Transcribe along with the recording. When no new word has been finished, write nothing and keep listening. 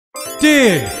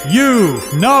Did you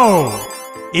know?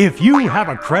 If you have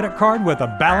a credit card with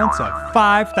a balance of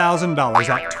 $5,000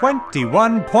 at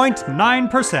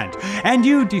 21.9% and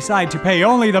you decide to pay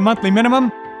only the monthly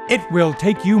minimum, it will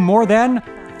take you more than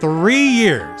 3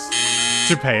 years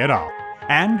to pay it off.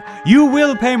 And you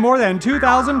will pay more than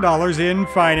 $2,000 in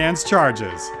finance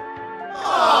charges.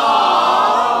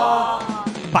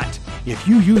 But if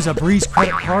you use Abri's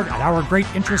credit card at our great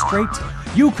interest rates,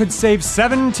 you could save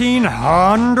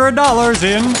 $1,700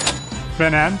 in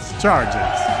finance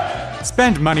charges.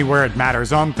 Spend money where it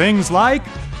matters on things like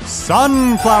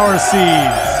sunflower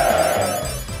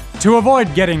seeds. To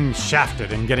avoid getting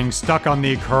shafted and getting stuck on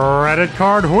the credit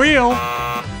card wheel,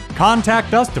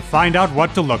 contact us to find out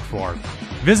what to look for.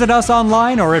 Visit us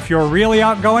online, or if you're really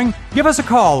outgoing, give us a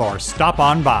call or stop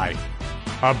on by.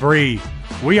 Abri,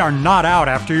 we are not out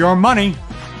after your money,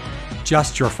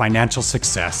 just your financial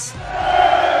success.